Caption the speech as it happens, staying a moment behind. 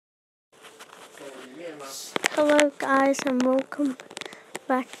Hello guys and welcome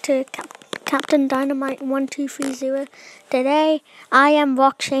back to Captain Dynamite 1230. Today I am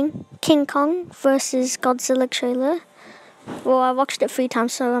watching King Kong vs Godzilla trailer. Well, I watched it 3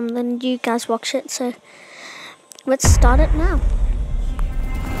 times, so I'm letting you guys watch it, so let's start it now.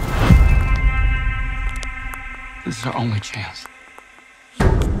 This is our only chance.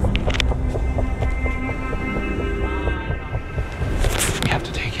 We have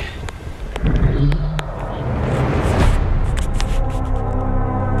to take it.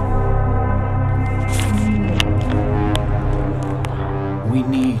 We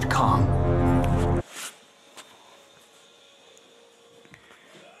need Kong.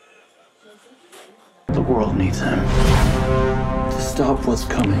 The world needs him to stop what's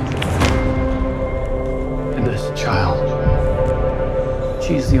coming. And this child,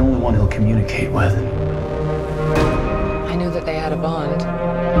 she's the only one he'll communicate with. I knew that they had a bond.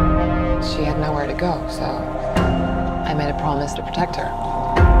 She had nowhere to go, so I made a promise to protect her.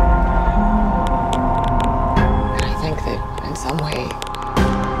 And I think that in some way,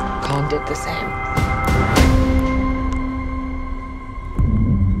 Kong did the same.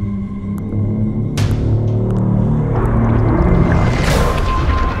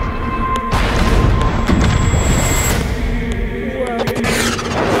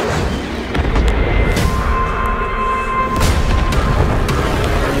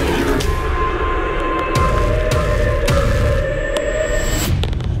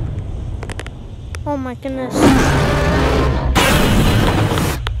 Oh my goodness.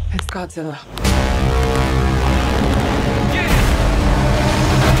 It's Godzilla.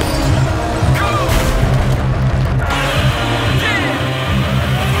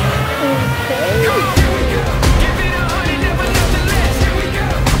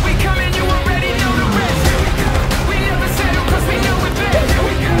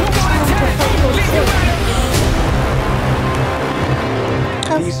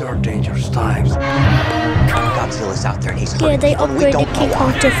 These are dangerous times. Godzilla's out there and he's Yeah, they upgraded King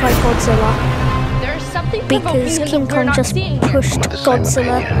Kong to fight Godzilla There's something because King Kong just pushed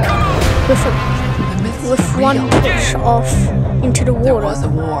Godzilla with With one push off into the There was a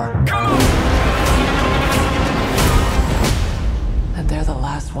water. war. And they're the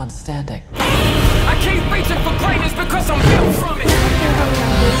last ones standing. I keep reaching for greatness because I'm built from it.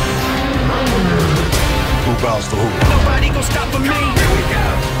 Who bows to who? Nobody gon' stop for me. Here we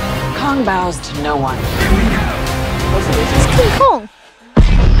go. Kong bows to no one. It's King Kong.